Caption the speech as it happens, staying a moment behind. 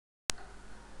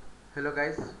Hello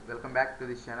guys, welcome back to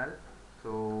this channel.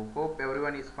 So hope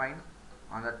everyone is fine.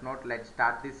 On that note, let's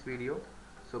start this video.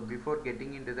 So before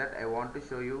getting into that, I want to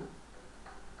show you.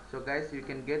 So guys, you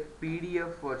can get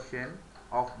PDF version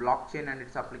of blockchain and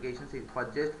its applications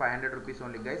for just 500 rupees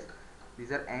only guys.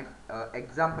 These are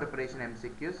exam preparation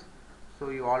MCQs.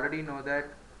 So you already know that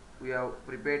we have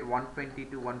prepared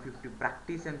 120 to 150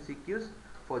 practice MCQs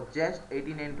for just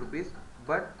 89 rupees,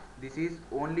 but this is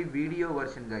only video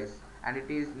version guys, and it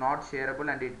is not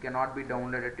shareable and it cannot be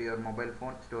downloaded to your mobile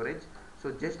phone storage.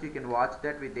 So just you can watch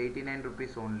that with 89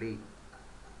 rupees only.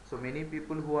 So many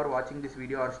people who are watching this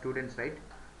video are students, right?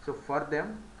 So for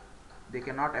them, they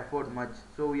cannot afford much,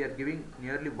 so we are giving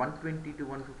nearly 120 to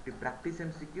 150 practice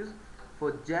MCQs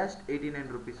for just 89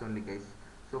 rupees only guys.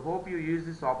 So hope you use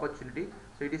this opportunity.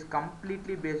 So it is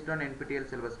completely based on NPTEL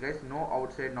syllabus guys, no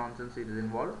outside nonsense is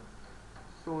involved.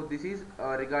 So this is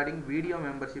regarding video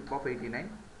membership of 89,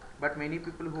 but many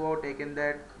people who have taken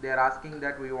that, they are asking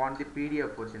that we want the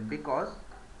PDF version because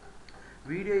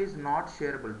video is not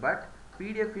shareable, but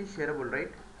PDF is shareable,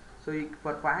 right? So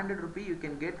for 500 rupee you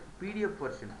can get PDF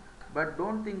version, but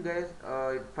don't think guys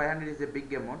 500 is a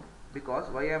big amount, because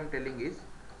why I am telling is,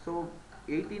 so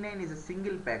 89 is a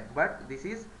single pack, but this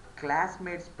is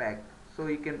classmates pack. So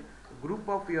you can, group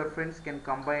of your friends can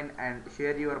combine and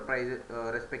share your price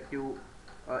respective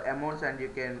amounts, and you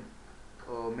can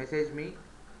message me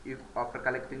if after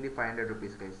collecting the 500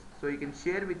 rupees guys. So you can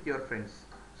share with your friends.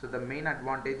 So the main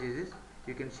advantage is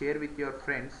you can share with your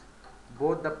friends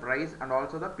both the price and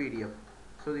also the PDF.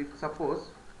 So if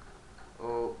suppose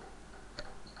 50%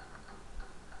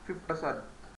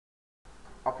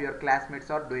 of your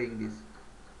classmates are doing this,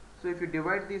 so if you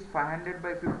divide this 500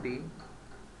 by 50,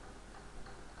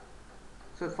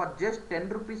 so for just 10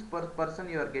 rupees per person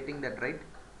you are getting that, right?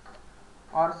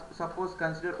 Or suppose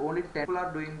consider only 10 people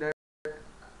are doing that.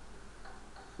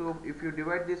 So if you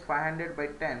divide this 500 by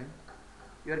 10,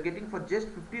 you are getting for just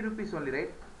 50 rupees only,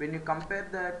 right? When you compare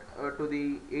that to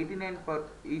the 89 per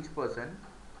each person,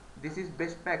 this is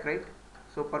best pack, right?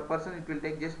 So per person it will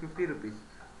take just 50 rupees.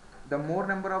 The more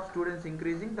number of students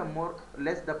increasing, the more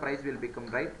less the price will become,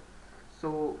 right?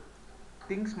 So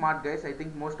think smart guys. I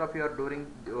think most of you are doing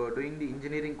the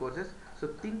engineering courses, so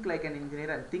think like an engineer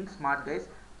and think smart guys.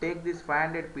 Take this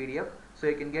 500 PDF, so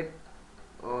you can get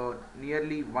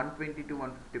nearly 120 to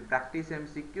 150 practice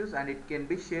MCQs, and it can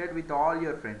be shared with all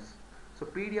your friends. So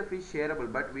PDF is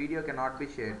shareable, but video cannot be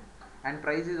shared, and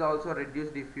price is also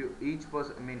reduced if you each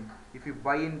person, if you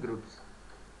buy in groups.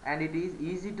 And it is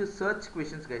easy to search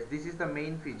questions guys. This is the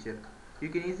main feature. You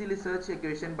can easily search a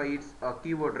question by its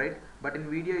keyword, right? But in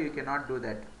video you cannot do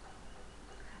that.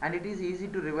 And it is easy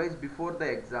to revise before the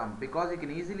exam, because you can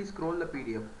easily scroll the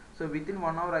PDF. So within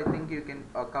 1 hour I think you can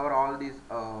cover all these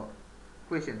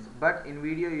questions, but in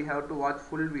video you have to watch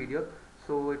full video,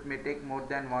 so it may take more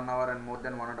than 1 hour and more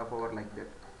than 1.5 hours like that.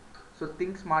 So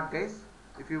think smart guys.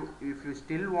 If you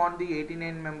still want the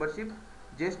 89 membership,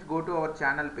 just go to our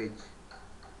channel page.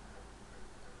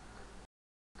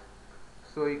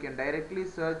 So you can directly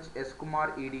search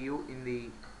Eskumar edu in the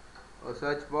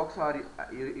search box, or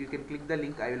you can click the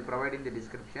link I will provide in the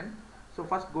description. So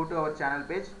first go to our channel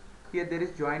page. Here there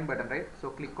is join button, right?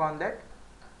 So click on that.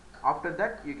 After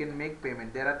that you can make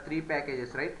payment. There are 3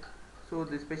 packages, right? So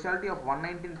the specialty of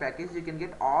 119 package, you can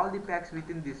get all the packs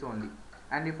within this only,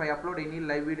 and if I upload any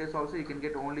live videos also, you can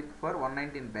get only for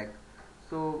 119 pack.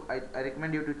 So I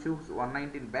recommend you to choose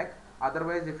 119 pack.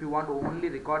 Otherwise, if you want only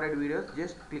recorded videos,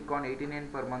 just click on 89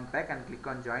 per month pack and click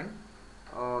on join.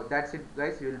 That's it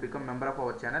guys. You will become member of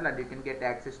our channel, and you can get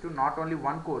access to not only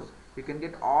one course, you can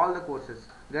get all the courses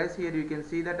guys. Here you can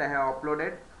see that I have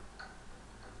uploaded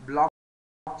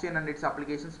blockchain and its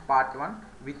applications part 1.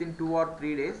 Within 2 or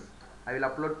 3 days I will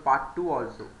upload part 2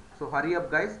 also. So hurry up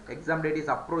guys, exam date is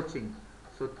approaching,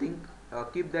 so think,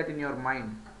 keep that in your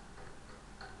mind.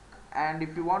 And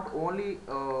if you want only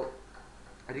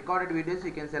recorded videos,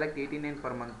 you can select 89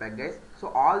 per month pack guys. So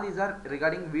all these are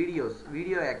regarding videos,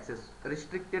 video access,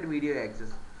 restricted video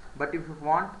access. But if you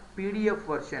want PDF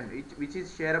version, which is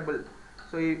shareable,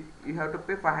 so you have to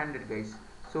pay 500 guys.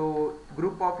 So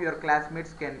group of your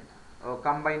classmates can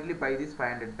combinedly buy this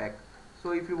 500 pack.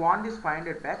 So if you want this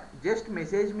 500 pack, just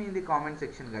message me in the comment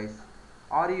section guys,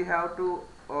 or you have to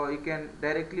you can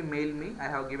directly mail me. I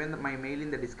have given my mail in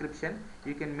the description.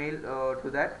 You can mail to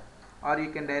that, or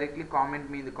you can directly comment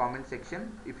me in the comment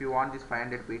section if you want this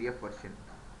 500 PDF version.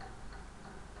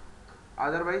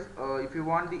 Otherwise, if you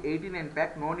want the 89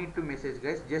 pack, no need to message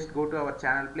guys. Just go to our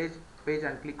channel page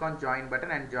and click on join button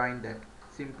and join that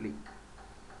simply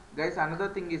guys. Another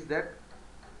thing is that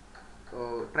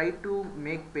try to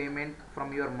make payment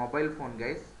from your mobile phone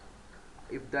guys.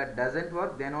 If that doesn't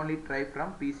work, then only try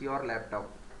from PC or laptop.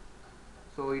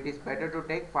 So it is better to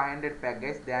take 500 pack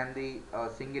guys than the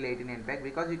single 89 pack,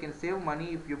 because you can save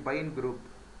money if you buy in group.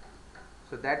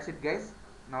 So that's it guys.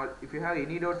 Now if you have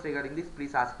any doubts regarding this,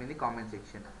 please ask me in the comment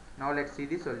section. Now let's see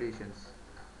the solutions.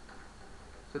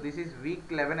 So this is week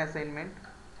 11 assignment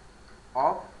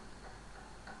of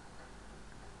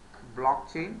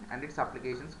blockchain and its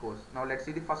applications course. Now let's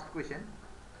see the first question.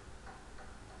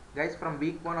 Guys, from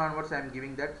week 1 onwards I am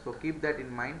giving that, so keep that in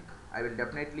mind. I will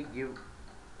definitely give,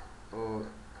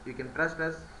 you can trust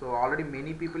us. So already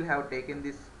many people have taken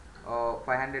this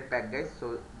 500 pack guys,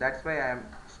 so that's why I am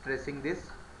stressing this.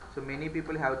 So many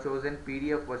people have chosen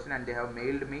PDF version and they have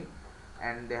mailed me,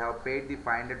 and they have paid the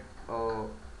 500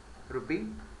 rupee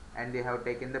and they have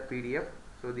taken the PDF.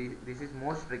 So this is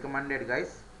most recommended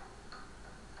guys.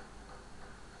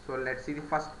 So let's see the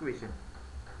first question.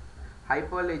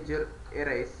 Hyperledger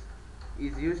arrays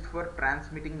is used for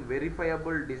transmitting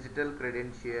verifiable digital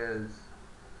credentials.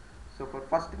 So for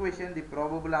first question, the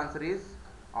probable answer is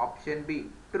option B,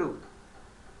 true.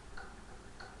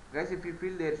 Guys, if you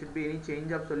feel there should be any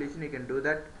change of solution, you can do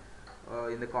that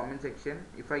in the comment section.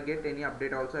 If I get any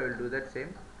update also, I will do that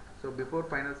same. So before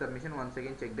final submission, once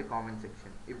again check the comment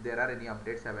section if there are any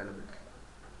updates available.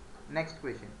 Next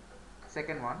question,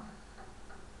 second one.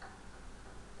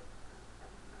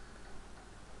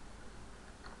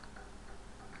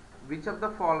 Which of the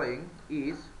following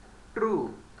is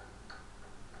true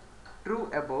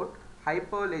about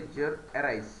hyperledger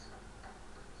arrays?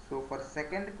 So for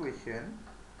second question,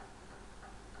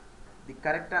 the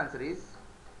correct answer is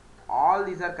all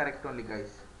these are correct only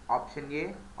guys. Option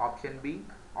A, option B,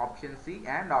 option C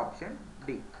and option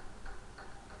D.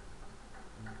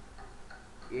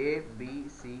 A, B,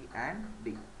 C and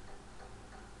D.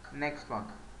 Next one,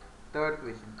 third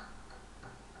question.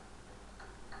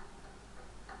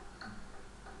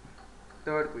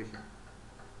 Third question.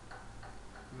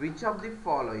 Which of the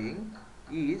following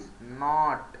is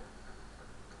not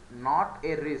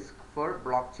a risk for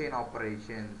blockchain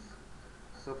operations?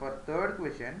 So for third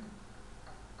question,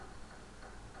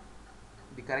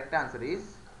 the correct answer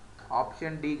is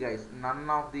option D guys, none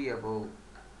of the above.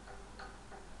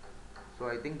 So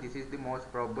I think this is the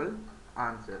most probable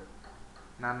answer,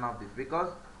 none of this,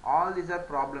 because all these are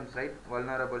problems, right?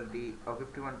 Vulnerability,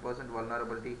 51%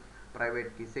 vulnerability,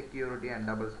 private key, security and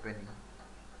double spending.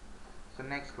 So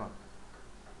next one,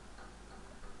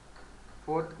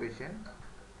 fourth question.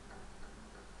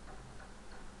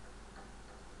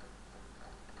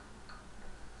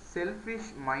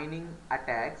 Selfish mining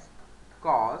attacks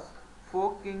cause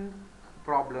forking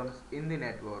problems in the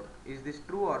network. Is this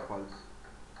true or false?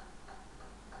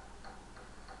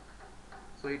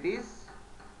 So it is,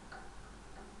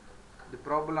 the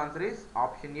probable answer is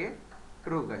option A,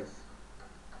 true guys.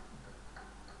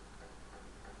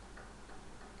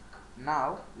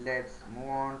 Now let's move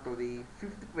on to the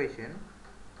fifth question,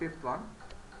 fifth one.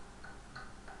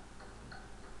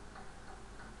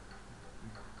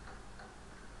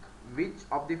 Which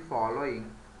of the following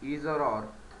is or are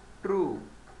true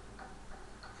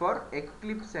for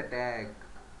eclipse attack?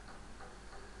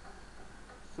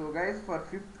 So guys, for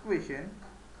fifth question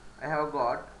I have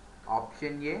got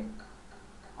option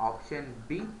A, option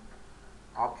B,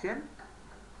 option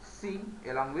C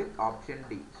along with option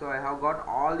D. So I have got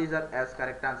all these are as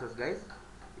correct answers guys,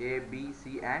 A, B,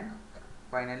 C and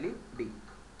finally D.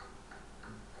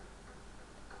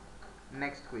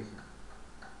 Next question.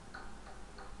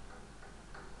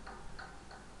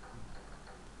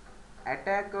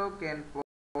 Attacker can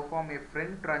perform a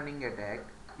front running attack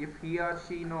if he or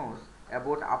she knows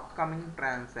about upcoming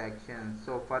transactions.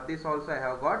 So for this also I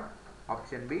have got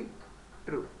option B,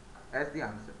 true as the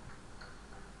answer.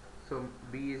 So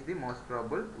B is the most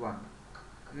probable one.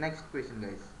 Next question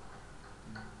guys.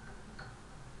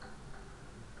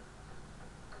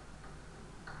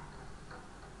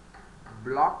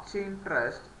 Blockchain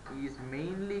trust is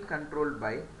mainly controlled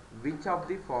by which of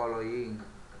the following?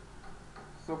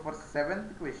 So for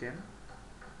seventh question,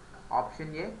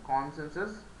 option A,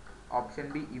 consensus, option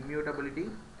B, immutability,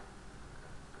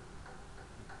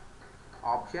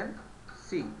 option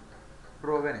C,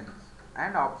 provenance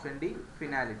and option D,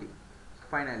 finality.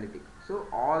 So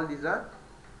all these are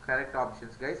correct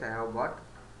options guys I have got.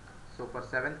 So for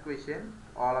seventh question,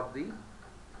 all of the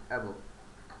above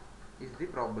is the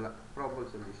probable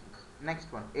solutions.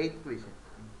 Next one, eighth question.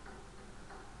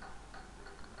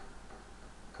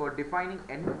 For defining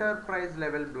enterprise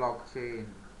level blockchain,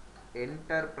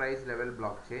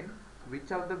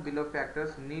 which of the below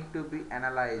factors need to be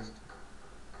analyzed?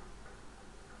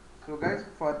 So guys,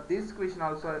 for this question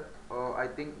also I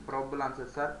think probable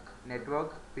answers are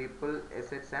network, people,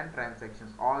 assets and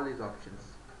transactions, all these options.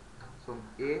 So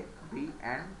A, B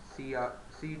and C,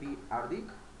 D are the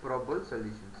probable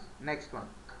solutions. Next one.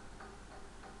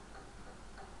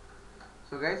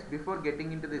 So guys, before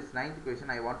getting into this ninth question,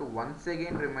 I want to once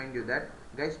again remind you that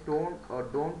guys,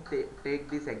 don't take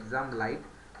this exam light,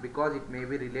 because it may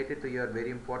be related to your very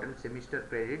important semester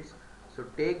credits. So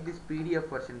take this PDF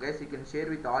version guys, you can share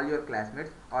with all your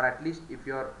classmates, or at least if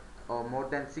you are more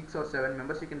than 6 or 7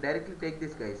 members, you can directly take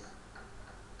this guys,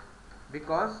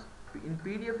 because in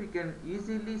PDF you can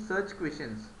easily search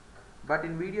questions, but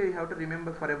in video you have to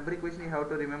remember, for every question you have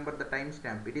to remember the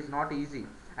timestamp. It is not easy,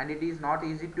 and it is not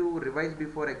easy to revise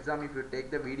before exam if you take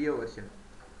the video version.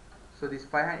 So this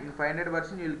in 500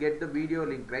 version you will get the video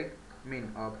link, right?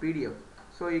 PDF,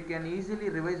 so you can easily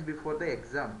revise before the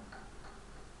exam.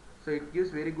 So it gives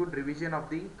very good revision of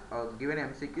the given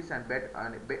MCQs,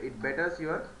 and it betters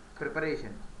your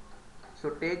preparation. So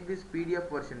take this PDF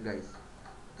version guys,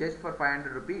 just for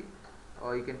 500 rupee.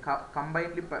 You can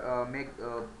combinedly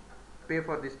pay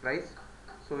for this price,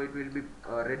 so it will be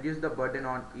reduce the burden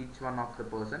on each one of the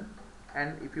person.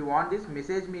 And if you want this,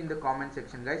 message me in the comment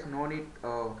section guys. No need,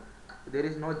 there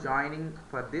is no joining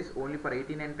for this, only for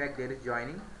 89 pack there is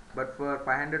joining, but for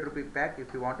 500 rupee pack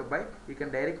if you want to buy, you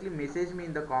can directly message me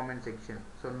in the comment section.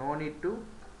 So no need to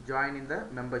join in the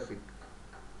membership,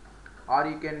 or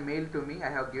you can mail to me. I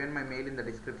have given my mail in the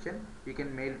description, you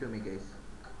can mail to me guys.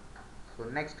 So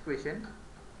next question,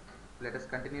 let us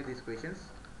continue these questions.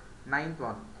 Ninth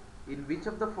one, in which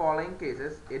of the following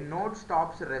cases a node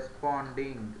stops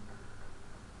responding?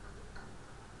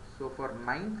 So for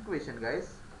ninth question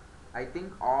guys, I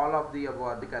think all of the above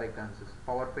are the correct answers.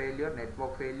 Power failure,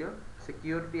 network failure,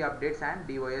 security updates and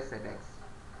DOS attacks,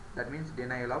 that means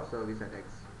denial of service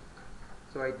attacks.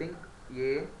 So I think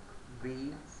A,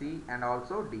 B, C and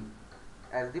also D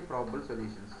as the probable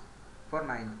solutions for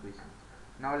ninth question.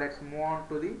 Now let's move on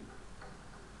to the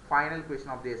final question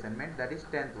of the assignment, that is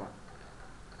 10th one.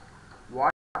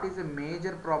 What is a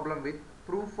major problem with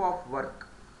proof of work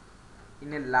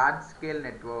in a large scale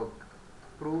network?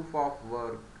 Proof of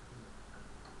work.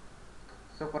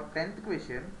 So for 10th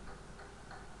question,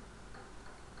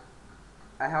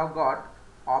 I have got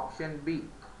option B.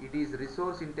 It is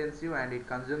resource intensive and it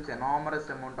consumes enormous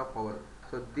amount of power.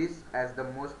 So this as the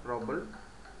most probable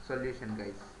solution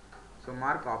guys. So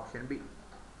mark option B.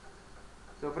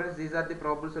 So friends, these are the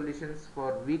probable solutions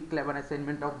for week 11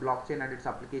 assignment of blockchain and its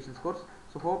applications course.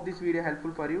 So hope this video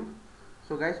helpful for you.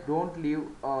 So guys, don't leave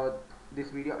this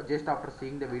video just after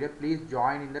seeing the video. Please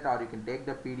join in that, or you can take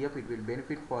the PDF. It will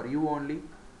benefit for you only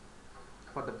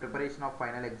for the preparation of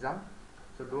final exam.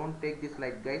 So don't take this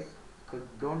light guys. So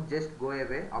don't just go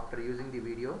away after using the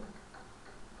video.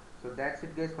 So that's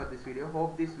it guys for this video.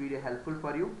 Hope this video helpful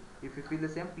for you. If you feel the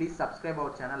same, please subscribe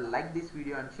our channel, like this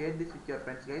video and share this with your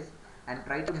friends guys, and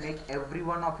try to make every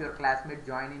one of your classmates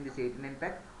join in this 89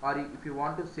 pack. Or if you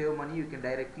want to save money, you can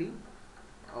directly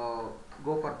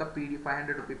go for the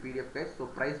 500 rupee PDF guys. So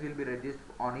price will be reduced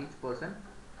on each person.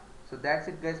 So that's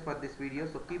it guys for this video.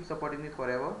 So keep supporting me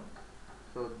forever.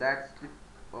 So that's the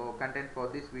content for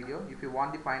this video. If you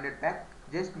want the 500 pack,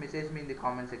 just message me in the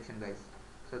comment section guys.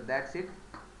 So that's it.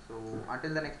 So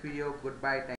until the next video,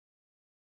 goodbye.